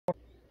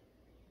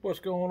What's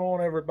going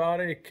on,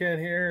 everybody? Ken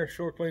here,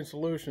 Shore Clean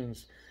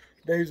Solutions.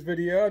 Today's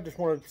video, I just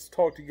wanted to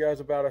talk to you guys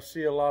about, I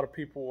see a lot of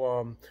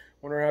people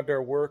when they're out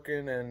there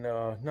working and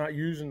not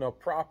using the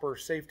proper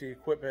safety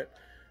equipment,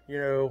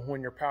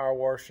 when you're power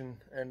washing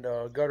and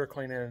gutter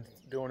cleaning,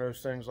 doing those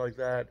things like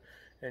that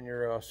in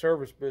your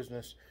service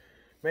business.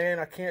 Man,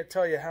 I can't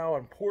tell you how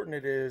important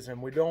it is,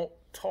 and we don't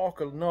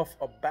talk enough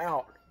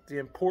about the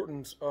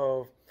importance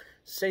of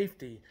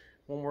safety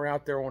when we're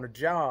out there on a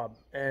job.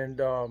 And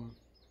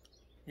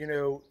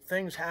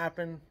things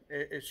happen.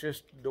 It's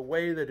just the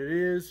way that it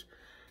is.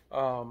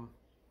 You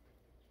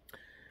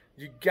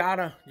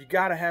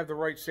gotta have the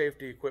right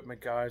safety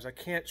equipment, guys. I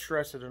can't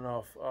stress it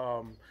enough.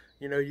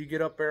 You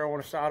get up there on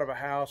the side of a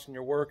house and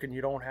you're working,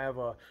 you don't have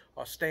a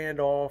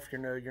standoff,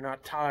 you're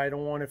not tied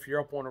on. If you're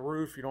up on a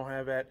roof, you don't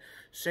have that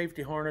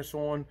safety harness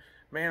on.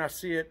 Man, I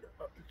see it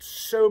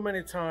so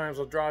many times.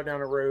 I'll drive down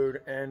the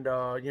road and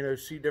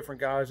see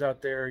different guys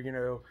out there.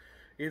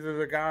 Either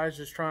the guys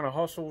just trying to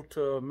hustle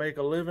to make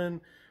a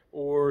living,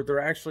 or they're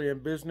actually in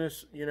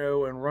business,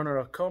 and running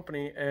a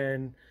company,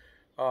 and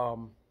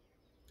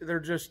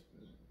they're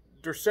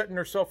setting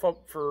themselves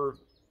up for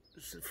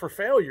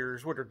failure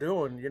is what they're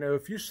doing.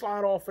 If you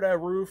slide off of that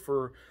roof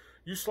or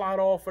you slide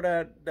off of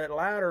that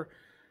ladder,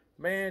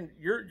 man,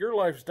 your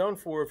life's done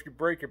for. If you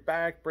break your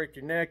back, break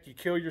your neck, you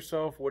kill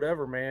yourself,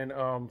 whatever, man.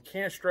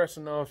 Can't stress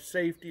enough,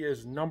 safety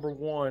is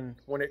 #1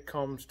 when it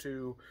comes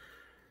to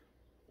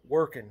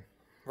working.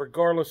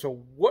 Regardless of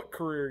what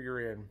career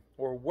you're in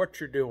or what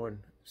you're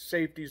doing,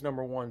 safety's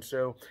 #1.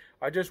 So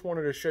I just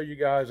wanted to show you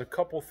guys a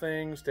couple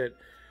things that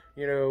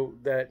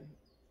that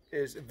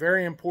is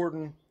very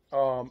important,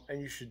 and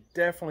you should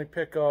definitely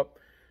pick up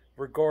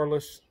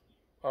regardless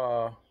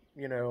of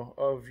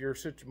your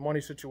money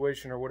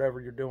situation or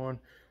whatever you're doing.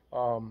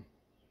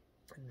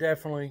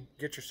 Definitely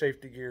get your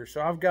safety gear.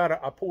 So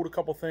I pulled a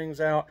couple things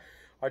out.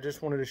 I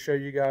just wanted to show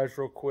you guys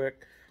real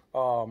quick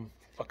a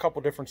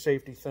couple different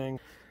safety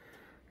things.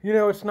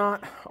 It's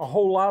not a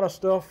whole lot of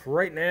stuff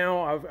right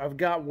now. I've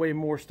got way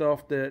more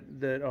stuff that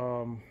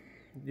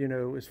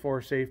as far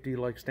as safety,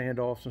 like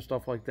standoffs and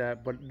stuff like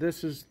that. But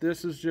this is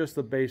just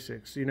the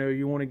basics.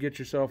 You want to get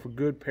yourself a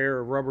good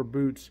pair of rubber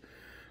boots.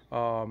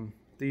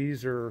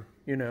 These are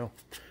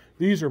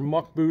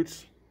muck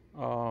boots.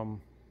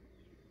 And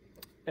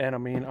I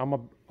mean, I'm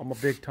a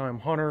big time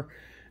hunter,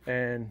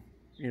 and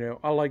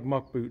I like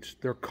muck boots.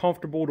 They're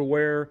comfortable to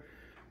wear.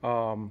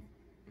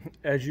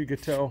 As you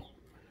could tell,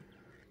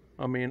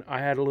 I mean, I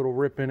had a little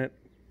rip in it.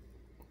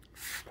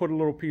 Put a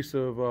little piece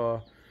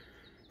of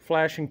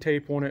flashing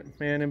tape on it.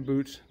 Man, in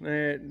boots,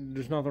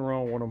 there's nothing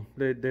wrong with them.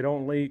 They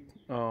don't leak.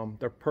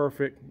 They're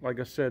perfect. Like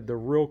I said, they're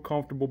real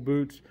comfortable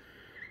boots.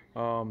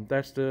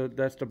 That's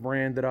the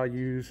brand that I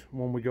use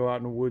when we go out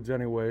in the woods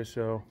anyway.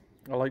 So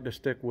I like to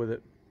stick with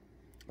it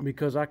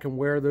because I can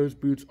wear those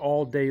boots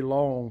all day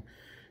long,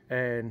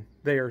 and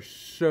they are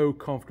so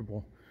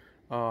comfortable.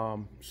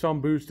 Some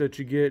boots that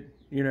you get,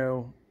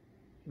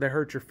 they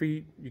hurt your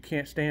feet. You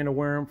can't stand to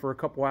wear them for a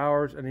couple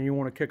hours, and then you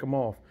want to kick them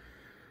off.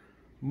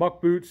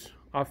 Muck boots,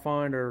 I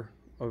find, are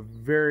a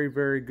very,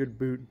 very good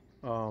boot.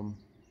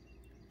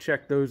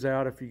 Check those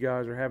out if you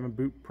guys are having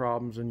boot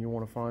problems and you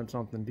want to find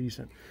something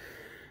decent.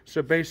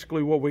 So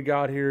basically what we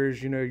got here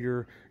is,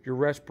 your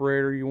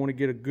respirator. You want to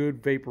get a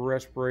good vapor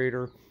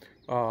respirator.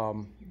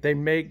 They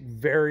make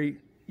a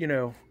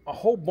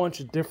whole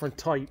bunch of different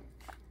type.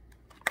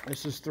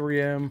 This is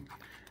 3M.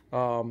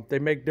 They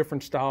make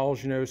different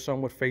styles,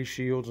 some with face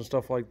shields and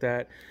stuff like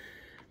that.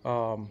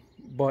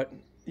 But,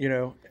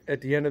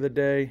 at the end of the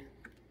day,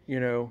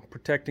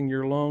 protecting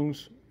your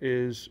lungs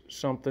is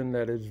something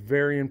that is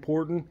very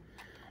important.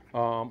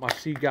 I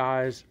see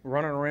guys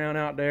running around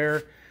out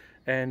there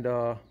and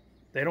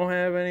they don't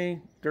have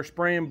they're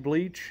spraying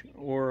bleach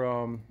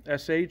or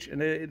SH,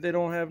 and they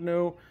don't have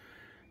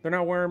they're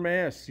not wearing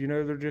masks.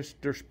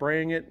 They're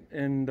spraying it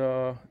and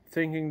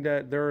thinking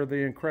that they're the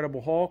Incredible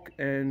Hulk.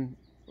 And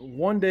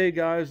one day,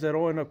 guys,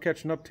 that'll end up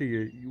catching up to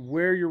you. You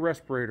wear your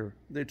respirator.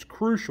 It's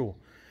crucial.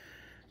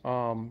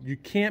 You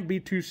can't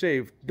be too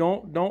safe.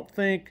 Don't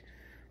think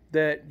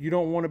that you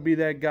don't want to be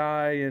that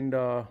guy, and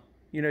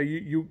you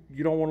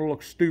don't want to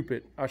look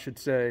stupid, I should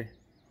say.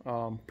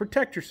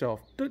 Protect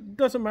yourself.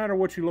 Doesn't matter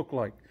what you look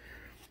like.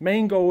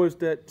 Main goal is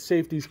that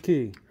safety's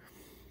key.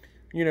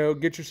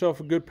 Get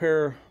yourself a good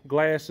pair of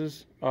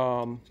glasses.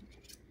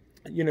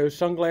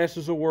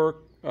 Sunglasses will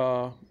work,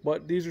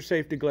 but these are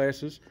safety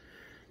glasses.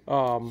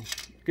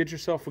 Get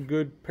yourself a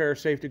good pair of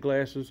safety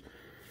glasses,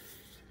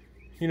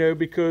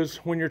 because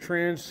when you're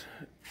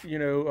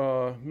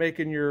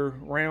making your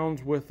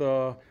rounds with,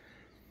 and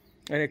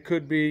it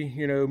could be,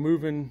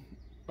 moving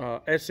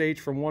SH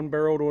from one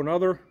barrel to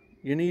another,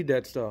 you need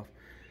that stuff.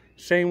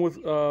 Same with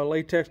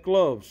latex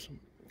gloves.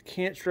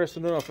 Can't stress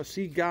it enough. I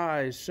see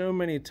guys so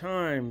many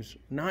times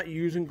not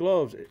using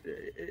gloves.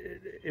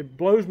 It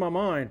blows my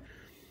mind.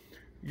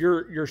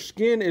 Your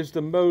skin is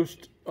the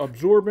most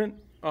absorbent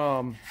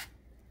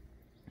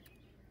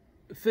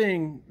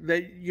thing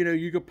that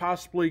you could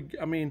possibly,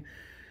 I mean,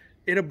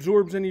 it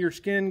absorbs into your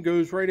skin,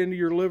 goes right into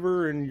your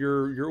liver and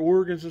your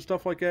organs and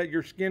stuff like that.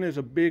 Your skin is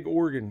a big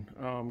organ.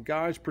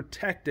 Guys,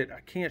 protect it.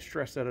 I can't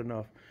stress that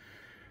enough.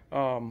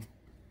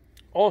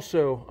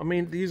 Also, I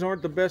mean, these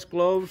aren't the best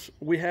gloves.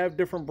 We have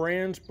different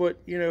brands, but,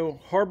 you know,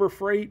 Harbor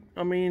Freight,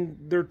 I mean,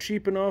 they're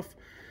cheap enough.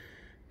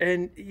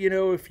 And, you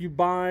know, if you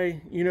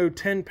buy, you know,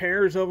 10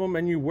 pairs of them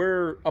and you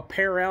wear a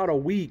pair out a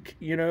week,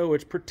 you know,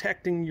 it's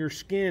protecting your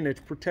skin. It's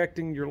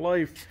protecting your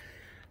life.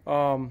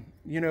 You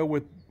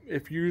know,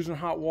 if you're using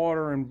hot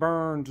water and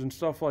burns and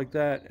stuff like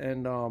that.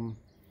 And,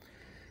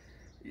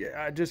 yeah,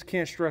 I just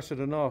can't stress it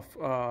enough.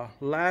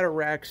 Ladder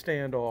rack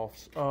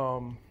standoffs.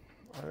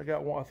 I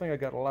got one. I think I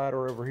got a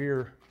ladder over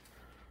here.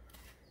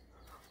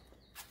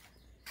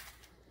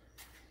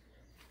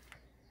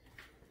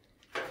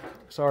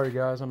 Sorry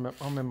guys, I'm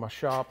in my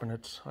shop and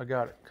I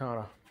got it kind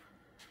of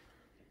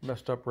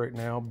messed up right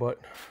now, but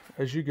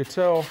as you can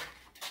tell,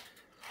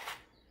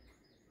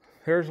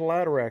 there's a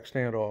ladder rack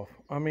standoff.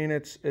 I mean,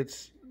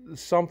 it's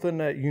something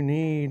that you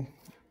need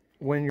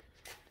when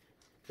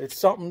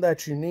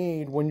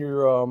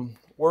you're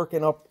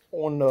working up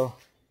on the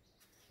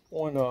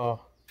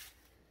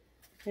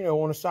you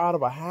know, on the side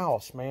of a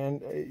house, man.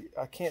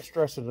 I can't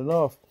stress it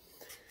enough.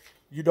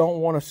 You don't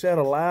want to set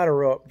a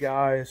ladder up,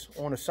 guys,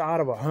 on the side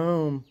of a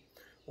home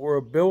or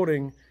a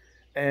building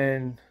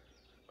and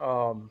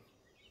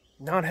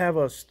not have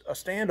a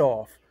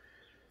standoff.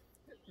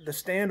 The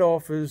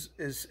standoff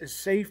is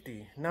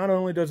safety. Not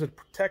only does it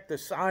protect the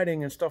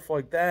siding and stuff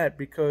like that,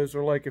 because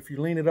they're like, if you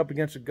lean it up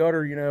against a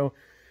gutter, you know,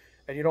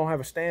 and you don't have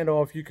a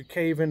standoff, you could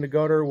cave in the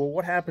gutter. Well,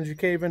 what happens? You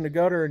cave in the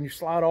gutter and you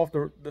slide off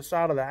the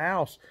side of the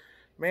house.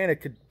 Man, it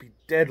could be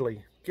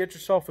deadly. Get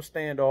yourself a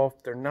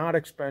standoff. They're not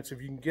expensive.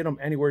 You can get them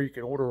anywhere. You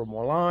can order them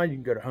online. You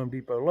can go to Home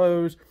Depot,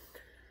 Lowe's,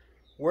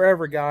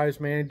 wherever, guys,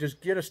 man.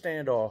 Just get a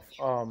standoff.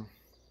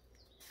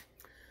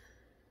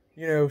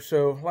 You know,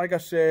 so like I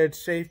said,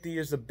 safety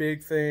is the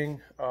big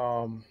thing.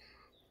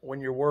 When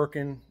you're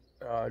working,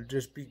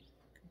 just be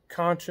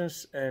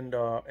conscious and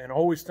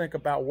always think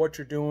about what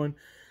you're doing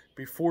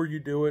before you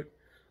do it.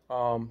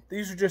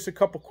 These are just a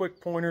couple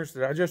quick pointers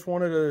that I just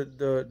wanted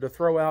to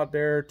throw out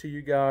there to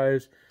you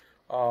guys.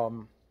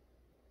 You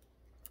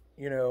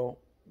know,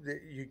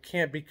 you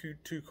can't be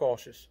too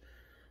cautious.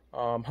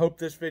 Hope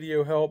this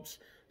video helps.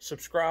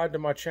 Subscribe to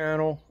my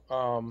channel.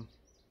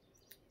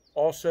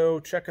 Also,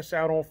 check us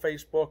out on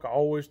Facebook. I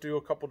always do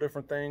a couple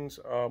different things.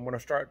 When I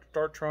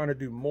start trying to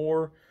do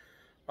more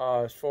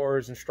as far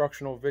as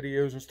instructional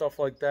videos and stuff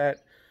like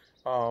that.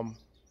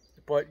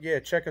 But yeah,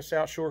 check us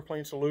out,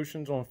 SureClean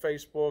Solutions, on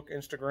Facebook,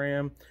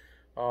 Instagram,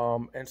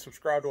 and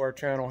subscribe to our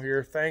channel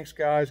here. Thanks,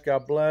 guys.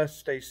 God bless.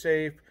 Stay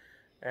safe,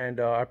 and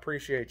I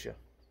appreciate you.